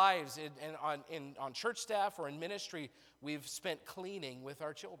our lives on church staff or in ministry we've spent cleaning with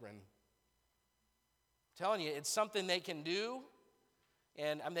our children. I'm telling you, it's something they can do,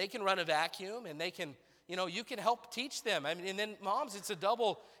 and they can run a vacuum, and they can, you can help teach them. And then moms, it's a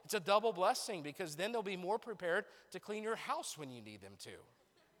double blessing, because then they'll be more prepared to clean your house when you need them to.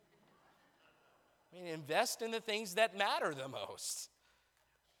 Invest in the things that matter the most.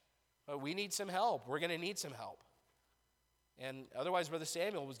 But we need some help. We're going to need some help. And otherwise, Brother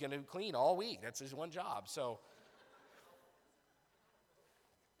Samuel was going to clean all week. That's his one job. So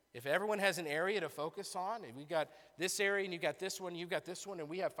if everyone has an area to focus on, if we've got this area and you've got this one, and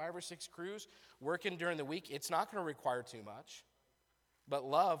we have 5 or 6 crews working during the week, it's not going to require too much. But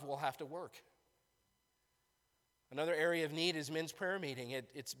love will have to work. Another area of need is men's prayer meeting.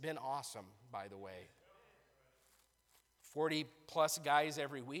 It's been awesome, by the way. 40 plus guys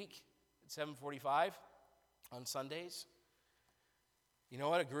every week at 7:45 on Sundays. You know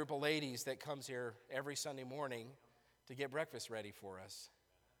what? A group of ladies that comes here every Sunday morning to get breakfast ready for us.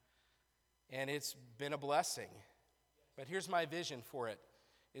 And it's been a blessing. But here's my vision for it,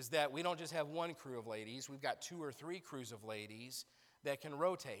 is that we don't just have one crew of ladies. We've got 2 or 3 crews of ladies that can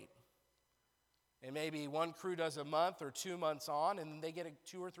rotate. And maybe one crew does a month or 2 months on, and then they get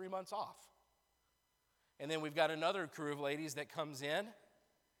 2 or 3 months off. And then we've got another crew of ladies that comes in,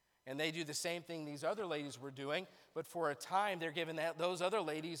 and they do the same thing these other ladies were doing, but for a time they're giving those other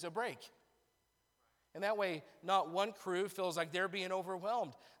ladies a break. And that way, not one crew feels like they're being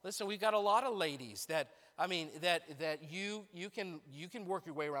overwhelmed. Listen, we've got a lot of ladies that you can work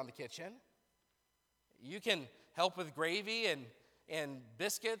your way around the kitchen. You can help with gravy and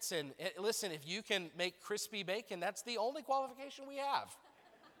biscuits. And listen, if you can make crispy bacon, that's the only qualification we have.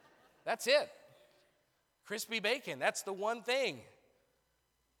 That's it. Crispy bacon, that's the one thing.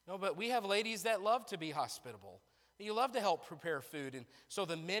 No, but we have ladies that love to be hospitable. You love to help prepare food, and so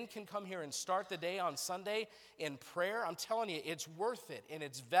the men can come here and start the day on Sunday in prayer. I'm telling you, it's worth it, and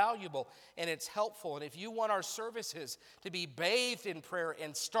it's valuable, and it's helpful. And if you want our services to be bathed in prayer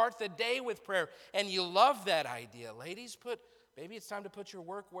and start the day with prayer, and you love that idea, ladies, maybe it's time to put your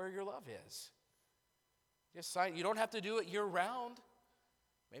work where your love is. You don't have to do it year round.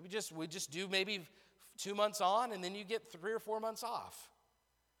 We just do maybe 2 months on, and then you get 3 or 4 months off.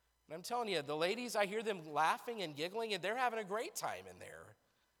 And I'm telling you, the ladies, I hear them laughing and giggling, and they're having a great time in there.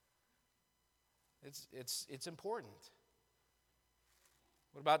 It's important.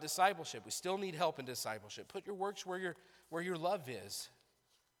 What about discipleship? We still need help in discipleship. Put your works where your love is.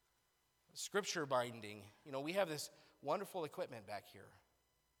 Scripture binding. We have this wonderful equipment back here.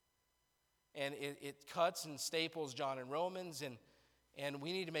 And it cuts and staples John and Romans, and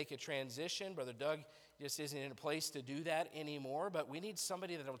we need to make a transition. Brother Doug just isn't in a place to do that anymore, but we need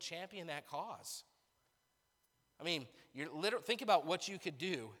somebody that will champion that cause. Think about what you could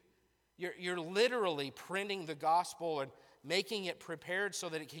do. You're literally printing the gospel and making it prepared so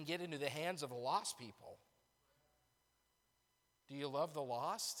that it can get into the hands of the lost people. Do you love the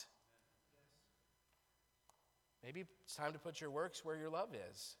lost? Maybe it's time to put your works where your love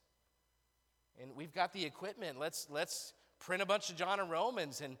is. And we've got the equipment. Let's print a bunch of John and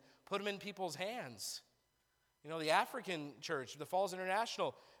Romans and put them in people's hands. The African church, the Falls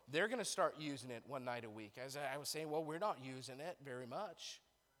International, they're going to start using it one night a week. As I was saying, we're not using it very much.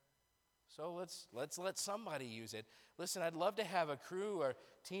 So let's let somebody use it. Listen, I'd love to have a crew or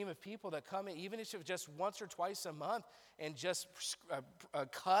team of people that come in, even if it's just once or twice a month, and just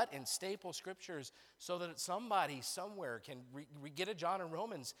cut and staple scriptures so that somebody somewhere can get a John and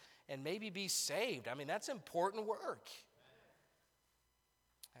Romans and maybe be saved. That's important work.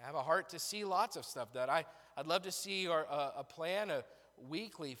 I have a heart to see lots of stuff that I'd love to see a plan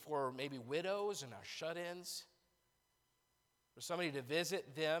weekly for maybe widows and our shut-ins, for somebody to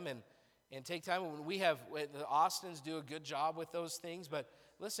visit them and take time. When the Austins do a good job with those things, but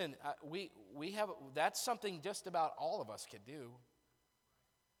listen, we have, that's something just about all of us could do,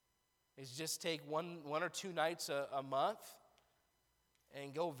 is just take one or two nights a month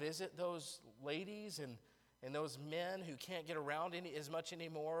and go visit those ladies and those men who can't get around as much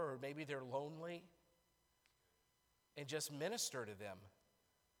anymore, or maybe they're lonely, and just minister to them.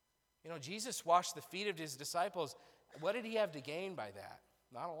 You know, Jesus washed the feet of his disciples. What did he have to gain by that?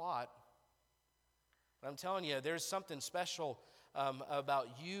 Not a lot. But I'm telling you, there's something special about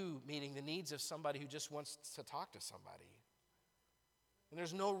you meeting the needs of somebody who just wants to talk to somebody. And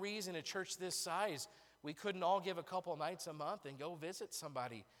there's no reason a church this size we couldn't all give a couple nights a month and go visit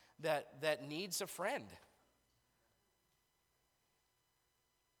somebody that needs a friend.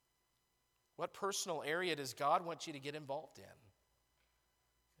 What personal area does God want you to get involved in?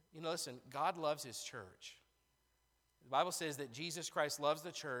 You know, listen, God loves his church. The Bible says that Jesus Christ loves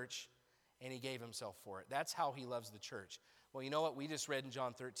the church and he gave himself for it. That's how he loves the church. Well, you know what? We just read in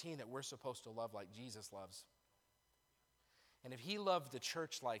John 13 that we're supposed to love like Jesus loves. And if he loved the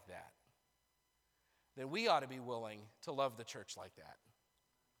church like that, then we ought to be willing to love the church like that.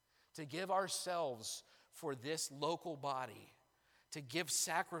 To give ourselves for this local body, to give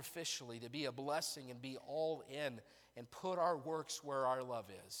sacrificially, to be a blessing and be all in and put our works where our love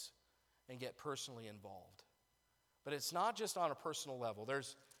is and get personally involved. But it's not just on a personal level.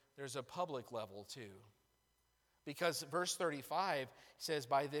 There's a public level too. Because verse 35 says,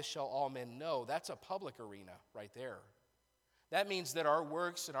 by this shall all men know. That's a public arena right there. That means that our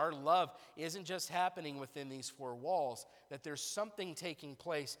works and our love isn't just happening within these four walls, that there's something taking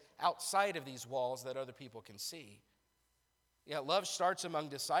place outside of these walls that other people can see. Yeah, love starts among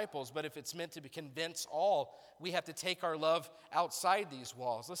disciples, but if it's meant to convince all, we have to take our love outside these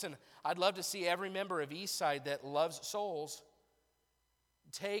walls. Listen, I'd love to see every member of Eastside that loves souls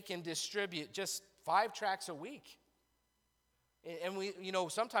take and distribute just 5 tracts a week. And we, you know,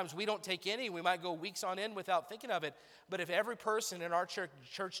 sometimes we don't take any. We might go weeks on end without thinking of it. But if every person in our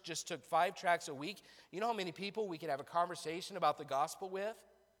church just took 5 tracts a week, you know how many people we could have a conversation about the gospel with?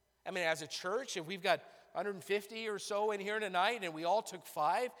 I mean, as a church, if we've got 150 or so in here tonight and we all took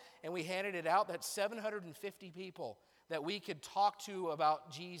 5 and we handed it out, that's 750 people that we could talk to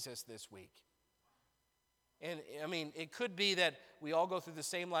about Jesus this week. And I mean, it could be that we all go through the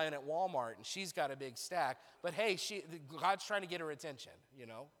same line at Walmart and she's got a big stack, but hey, God's trying to get her attention, you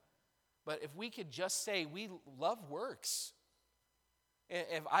know. But if we could just say we love works.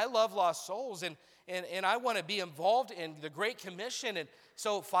 If I love lost souls and I want to be involved in the Great Commission, and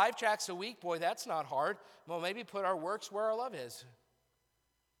so 5 tracts a week, boy, that's not hard. Well, maybe put our works where our love is.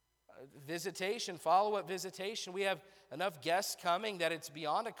 Visitation, follow-up visitation. We have enough guests coming that it's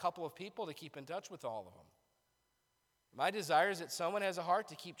beyond a couple of people to keep in touch with all of them. My desire is that someone has a heart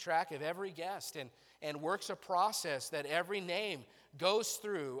to keep track of every guest and works a process that every name goes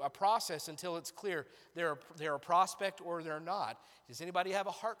through, a process until it's clear they're a prospect or they're not. Does anybody have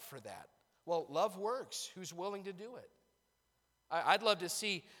a heart for that? Well, love works. Who's willing to do it? I'd love to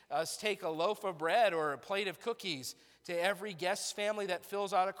see us take a loaf of bread or a plate of cookies to every guest's family that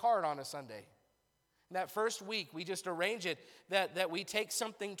fills out a card on a Sunday. That first week, we just arrange it that we take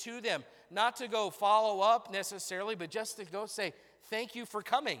something to them, not to go follow up necessarily, but just to go say, thank you for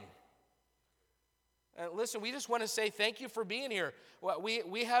coming. Listen, we just want to say thank you for being here.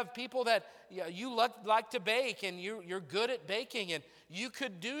 We have people that you like to bake, and you're good at baking, and you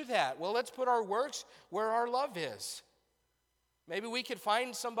could do that. Well, let's put our works where our love is. Maybe we could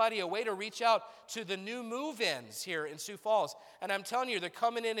find somebody, a way to reach out to the new move-ins here in Sioux Falls. And I'm telling you, they're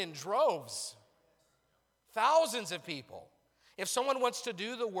coming in droves. Thousands of people. If someone wants to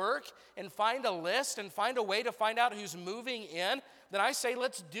do the work and find a list and find a way to find out who's moving in, then I say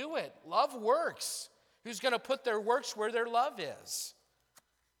let's do it. Love works. Who's going to put their works where their love is?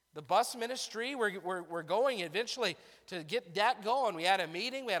 The bus ministry, we're going eventually to get that going. We had a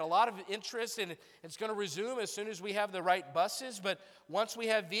meeting. We had a lot of interest, and it's going to resume as soon as we have the right buses. But once we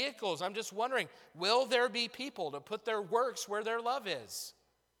have vehicles, I'm just wondering, will there be people to put their works where their love is?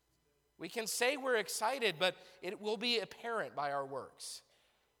 We can say we're excited, but it will be apparent by our works.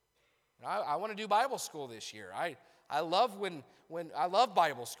 I want to do Bible school this year. I love when I love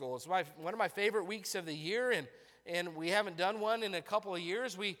Bible school. It's one of my favorite weeks of the year, and we haven't done one in a couple of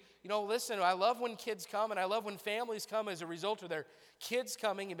years. Listen, I love when kids come, and I love when families come as a result of their kids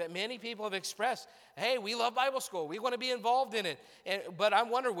coming. But many people have expressed, hey, we love Bible school. We want to be involved in it. But I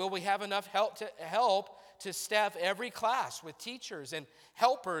wonder, will we have enough help to staff every class with teachers and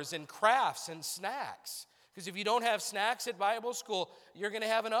helpers and crafts and snacks? Because if you don't have snacks at Bible school, you're going to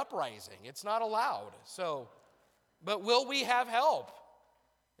have an uprising. It's not allowed. But will we have help?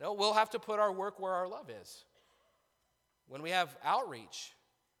 We'll have to put our work where our love is. When we have outreach,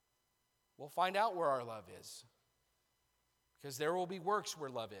 we'll find out where our love is. Because there will be works where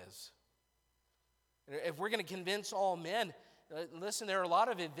love is. If we're going to convince all men, listen, there are a lot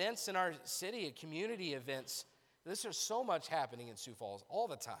of events in our city, community events. There's so much happening in Sioux Falls all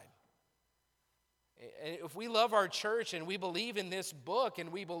the time. If we love our church and we believe in this book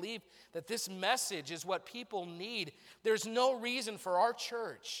and we believe that this message is what people need, there's no reason for our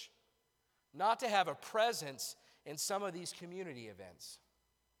church not to have a presence in some of these community events.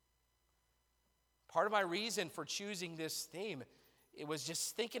 Part of my reason for choosing this theme, it was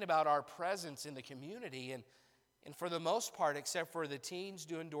just thinking about our presence in the community. And for the most part, except for the teens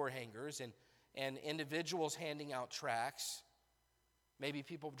doing door hangers and individuals handing out tracts, maybe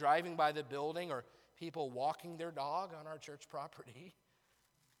people driving by the building or people walking their dog on our church property,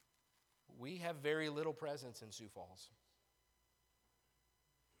 we have very little presence in Sioux Falls.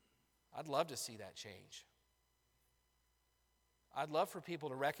 I'd love to see that change. I'd love for people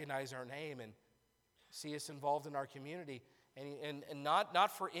to recognize our name and see us involved in our community, and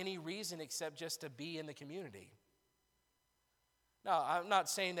not for any reason except just to be in the community. Now, I'm not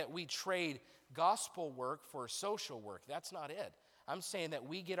saying that we trade gospel work for social work. That's not it. I'm saying that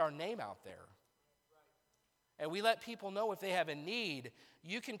we get our name out there. And we let people know if they have a need,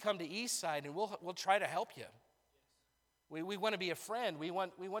 you can come to Eastside and we'll try to help you. We want to be a friend. We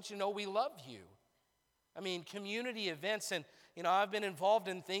want you to know we love you. I mean, community events, and I've been involved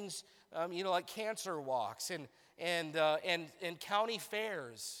in things, like cancer walks and county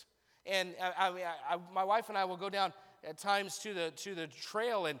fairs. And my wife and I will go down at times to the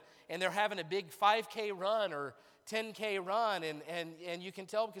trail, and they're having a big 5K run or 10K run, and you can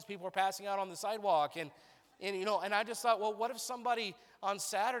tell because people are passing out on the sidewalk, and I just thought, well, what if somebody on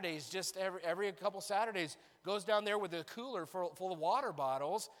Saturdays, just every couple Saturdays, goes down there with a cooler full of water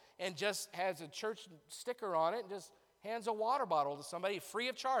bottles and just has a church sticker on it and just hands a water bottle to somebody free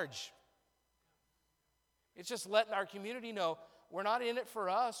of charge? It's just letting our community know we're not in it for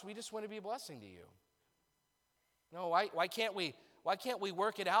us. We just want to be a blessing to you. No, why can't we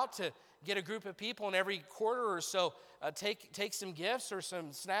work it out to get a group of people in every quarter or so, take some gifts or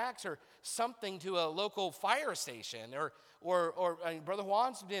some snacks or something to a local fire station, or Brother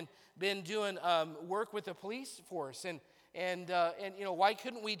Juan's been doing work with the police force, and why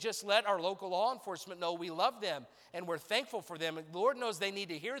couldn't we just let our local law enforcement know we love them and we're thankful for them? And the Lord knows they need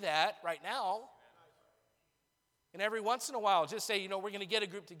to hear that right now. And every once in a while, just say, we're going to get a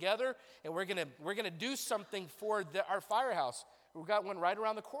group together and we're going to do something for our firehouse. We've got one right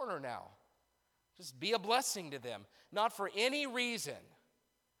around the corner now. Just be a blessing to them, not for any reason,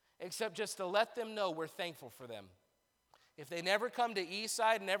 except just to let them know we're thankful for them. If they never come to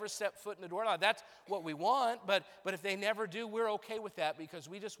Eastside and never step foot in the door, now that's what we want, but if they never do, we're okay with that because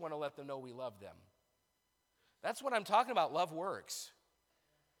we just want to let them know we love them. That's what I'm talking about. Love works.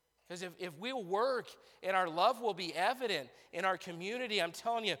 Because if we'll work and our love will be evident in our community, I'm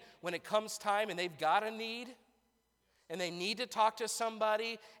telling you, when it comes time and they've got a need and they need to talk to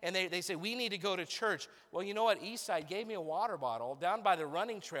somebody and they say, we need to go to church. Well, you know what? Eastside gave me a water bottle down by the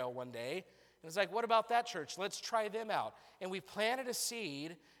running trail one day. And it's like, what about that church? Let's try them out. And we planted a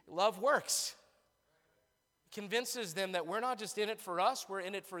seed. Love works. It convinces them that we're not just in it for us, we're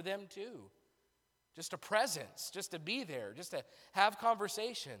in it for them too. Just a presence, just to be there, just to have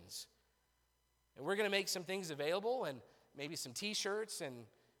conversations. And we're going to make some things available, and maybe some t-shirts and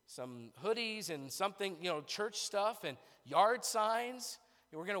some hoodies and something, church stuff and yard signs.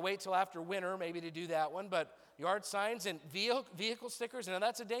 We're going to wait till after winter maybe to do that one, but yard signs and vehicle stickers, and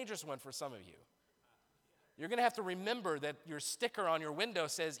that's a dangerous one for some of you. You're going to have to remember that your sticker on your window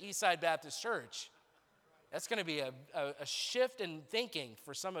says Eastside Baptist Church. That's going to be a shift in thinking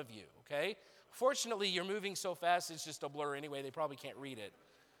for some of you, okay? Fortunately, you're moving so fast, it's just a blur anyway. They probably can't read it.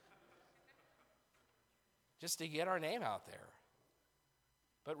 Just to get our name out there.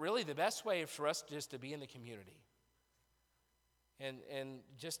 But really, the best way for us just to be in the community. And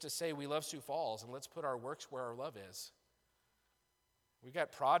just to say we love Sioux Falls, and let's put our works where our love is. We've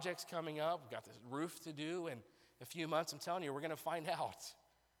got projects coming up. We've got this roof to do. In a few months, I'm telling you, we're going to find out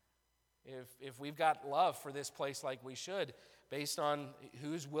if we've got love for this place like we should, based on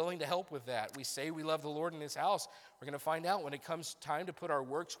who's willing to help with that. We say we love the Lord in His house. We're going to find out when it comes time to put our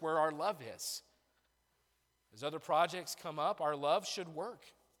works where our love is. As other projects come up, our love should work.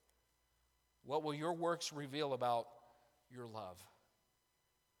 What will your works reveal about your love?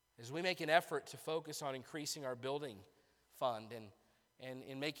 As we make an effort to focus on increasing our building fund and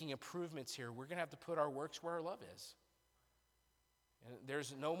in making improvements here, we're going to have to put our works where our love is. And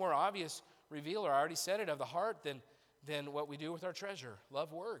there's no more obvious revealer, I already said it, of the heart than what we do with our treasure.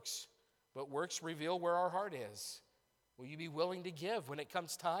 Love works, but works reveal where our heart is. Will you be willing to give when it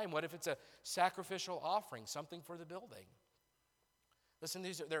comes time? What if it's a sacrificial offering, something for the building? Listen,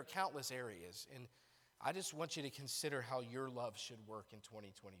 there are countless areas, and I just want you to consider how your love should work in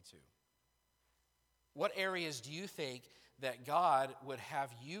 2022. What areas do you think that God would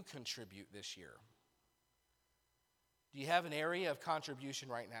have you contribute this year? Do you have an area of contribution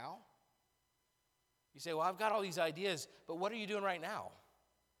right now? You say, well, I've got all these ideas, but what are you doing right now?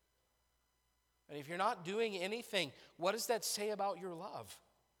 And if you're not doing anything, what does that say about your love?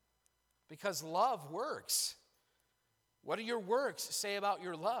 Because love works. What do your works say about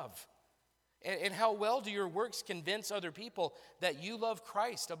your love? And how well do your works convince other people that you love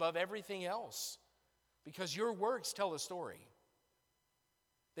Christ above everything else? Because your works tell a story.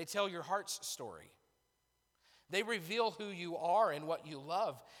 They tell your heart's story. They reveal who you are and what you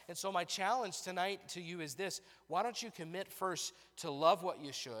love. And so my challenge tonight to you is this: why don't you commit first to love what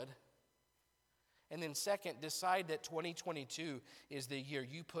you should? And then second, decide that 2022 is the year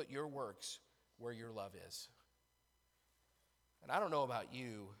you put your works where your love is. And I don't know about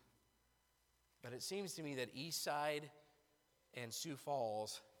you, but it seems to me that Eastside and Sioux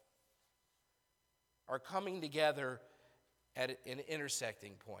Falls are coming together at an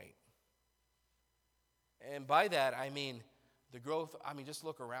intersecting point. And by that, I mean the growth. Just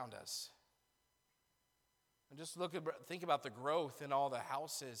look around us. And just think about the growth in all the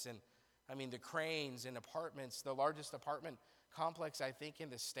houses and, the cranes and apartments. The largest apartment complex, I think, in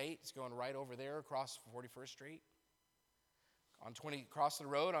the state is going right over there across 41st Street. Across the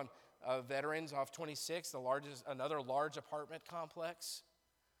road on Veterans off 26, another large apartment complex.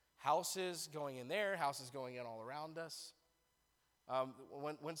 Houses going in there, houses going in all around us.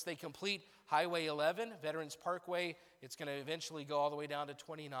 Once they complete Highway 11, Veterans Parkway, it's going to eventually go all the way down to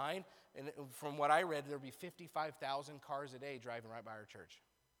 29. And from what I read, there'll be 55,000 cars a day driving right by our church.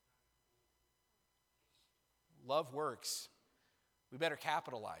 Love works. We better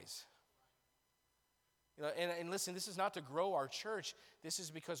capitalize. And listen, this is not to grow our church. This is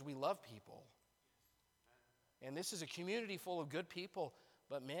because we love people. And this is a community full of good people,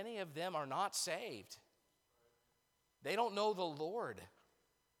 but many of them are not saved. They don't know the Lord.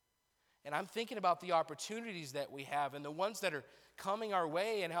 And I'm thinking about the opportunities that we have and the ones that are coming our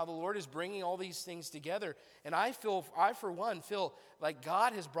way and how the Lord is bringing all these things together. And I for one, feel like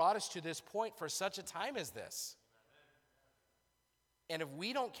God has brought us to this point for such a time as this. And if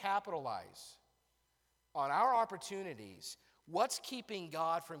we don't capitalize on our opportunities, what's keeping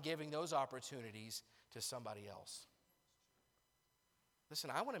God from giving those opportunities to somebody else?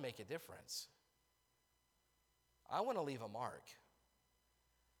 Listen, I want to make a difference. I want to leave a mark.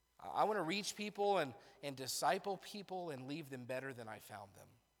 I want to reach people and disciple people and leave them better than I found them.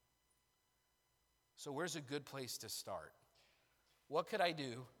 So where's a good place to start? What could I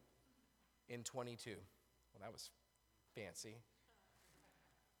do in 22? Well, that was fancy.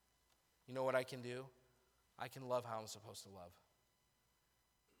 You know what I can do? I can love how I'm supposed to love.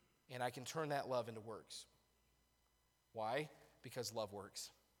 And I can turn that love into works. Why? Because love works.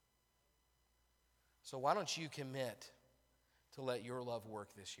 So why don't you commit to let your love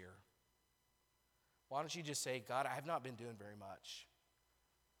work this year? Why don't you just say, God, I have not been doing very much.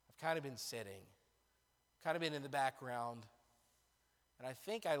 I've kind of been sitting, kind of been in the background, and I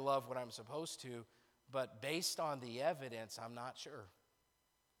think I love what I'm supposed to, but based on the evidence, I'm not sure.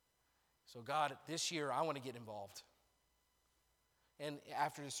 So God, this year, I want to get involved. And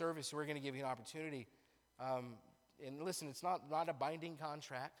after the service, we're going to give you an opportunity. And listen, it's not a binding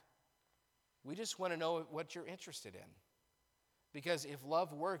contract. We just want to know what you're interested in. Because if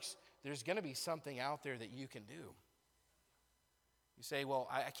love works, there's going to be something out there that you can do. You say, well,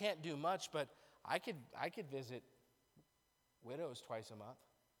 I can't do much, but I could visit widows twice a month.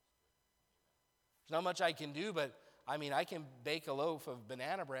 There's not much I can do, but I can bake a loaf of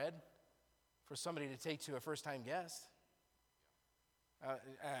banana bread for somebody to take to a first-time guest.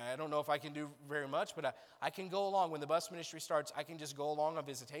 I don't know if I can do very much, but I can go along. When the bus ministry starts, I can just go along on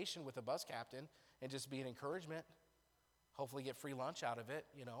visitation with the bus captain and just be an encouragement. Hopefully get free lunch out of it,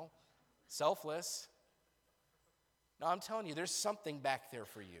 selfless. No, I'm telling you, there's something back there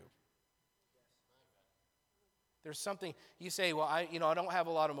for you. There's something, you say, well, I don't have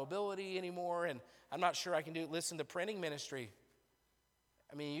a lot of mobility anymore, and I'm not sure I can do it. Listen, the printing ministry,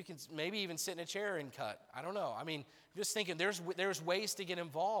 you can maybe even sit in a chair and cut. I don't know. I'm just thinking there's ways to get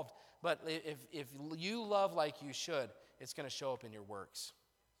involved. But if you love like you should, it's going to show up in your works.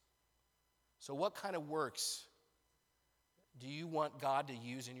 So what kind of works do you want God to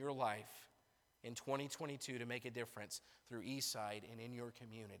use in your life in 2022 to make a difference through Eastside and in your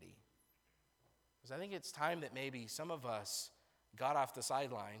community? Because I think it's time that maybe some of us got off the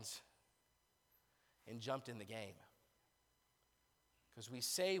sidelines and jumped in the game. Because we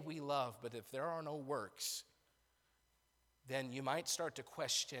say we love, but if there are no works, then you might start to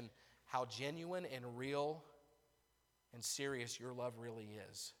question how genuine and real and serious your love really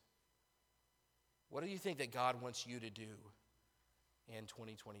is. What do you think that God wants you to do in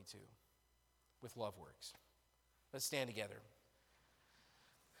 2022 with Love Works? Let's stand together.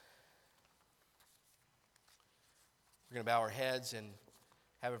 We're going to bow our heads and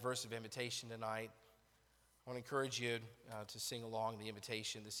have a verse of invitation tonight. I want to encourage you to sing along the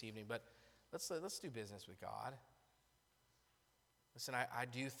invitation this evening, but let's do business with God. Listen, I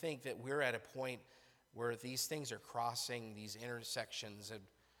do think that we're at a point where these things are crossing these intersections of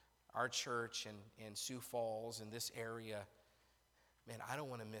our church and Sioux Falls and this area. Man, I don't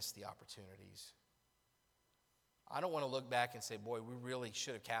want to miss the opportunities. I don't want to look back and say, boy, we really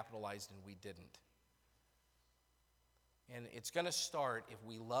should have capitalized and we didn't. And it's going to start if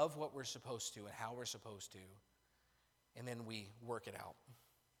we love what we're supposed to and how we're supposed to, and then we work it out.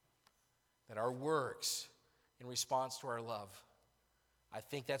 That our works in response to our love, I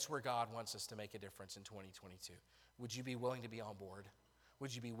think that's where God wants us to make a difference in 2022. Would you be willing to be on board?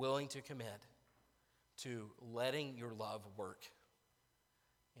 Would you be willing to commit to letting your love work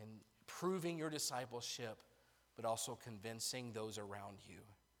and proving your discipleship, but also convincing those around you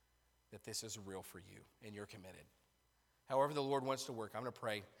that this is real for you and you're committed? However the Lord wants to work, I'm going to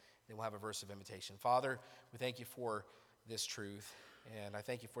pray, then we'll have a verse of invitation. Father, we thank you for this truth, and I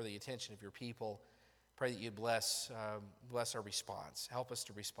thank you for the attention of your people. Pray that you bless our response. Help us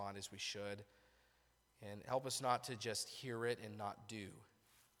to respond as we should, and help us not to just hear it and not do.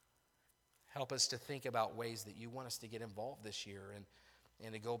 Help us to think about ways that you want us to get involved this year,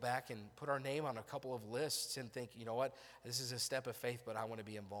 and to go back and put our name on a couple of lists and think, you know what, this is a step of faith, but I want to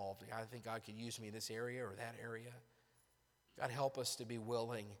be involved. I think God could use me in this area or that area. God, help us to be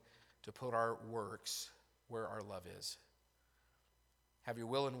willing to put our works where our love is. Have your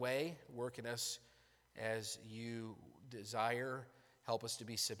will and way work in us as you desire. Help us to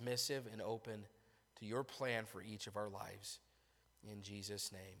be submissive and open to your plan for each of our lives. In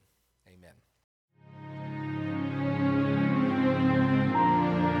Jesus' name, amen.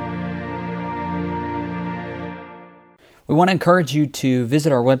 We want to encourage you to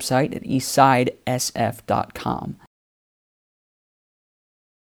visit our website at eastsidesf.com.